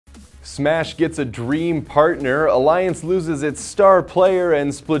Smash gets a dream partner, Alliance loses its star player, and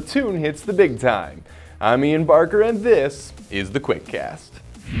Splatoon hits the big time. I'm Ian Barker, and this is the QuickCast.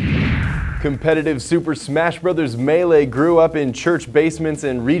 Competitive Super Smash Bros. Melee grew up in church basements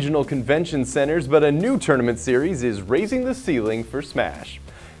and regional convention centers, but a new tournament series is raising the ceiling for Smash.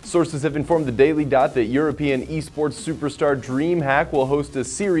 Sources have informed the Daily Dot that European esports superstar DreamHack will host a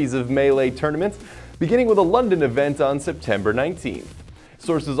series of Melee tournaments, beginning with a London event on September 19th.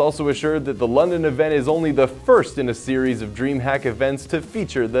 Sources also assured that the London event is only the first in a series of DreamHack events to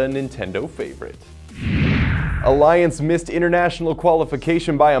feature the Nintendo favorite. Alliance missed international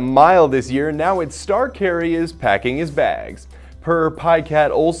qualification by a mile this year. Now its star carry is packing his bags. Per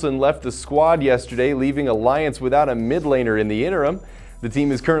Pajkatt, Olsen left the squad yesterday, leaving Alliance without a mid laner in the interim. The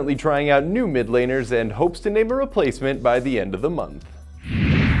team is currently trying out new mid laners and hopes to name a replacement by the end of the month.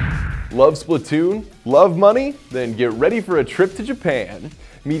 Love Splatoon? Love money? Then get ready for a trip to Japan.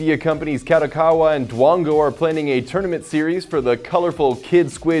 Media companies Kadokawa and Dwango are planning a tournament series for the colorful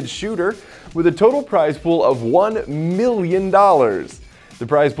Kid Squid shooter with a total prize pool of $1 million. The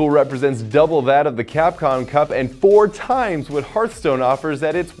prize pool represents double that of the Capcom Cup and 4 times what Hearthstone offers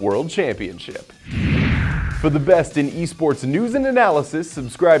at its World Championship. For the best in esports news and analysis,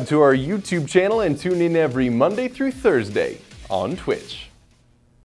 subscribe to our YouTube channel and tune in every Monday through Thursday on Twitch.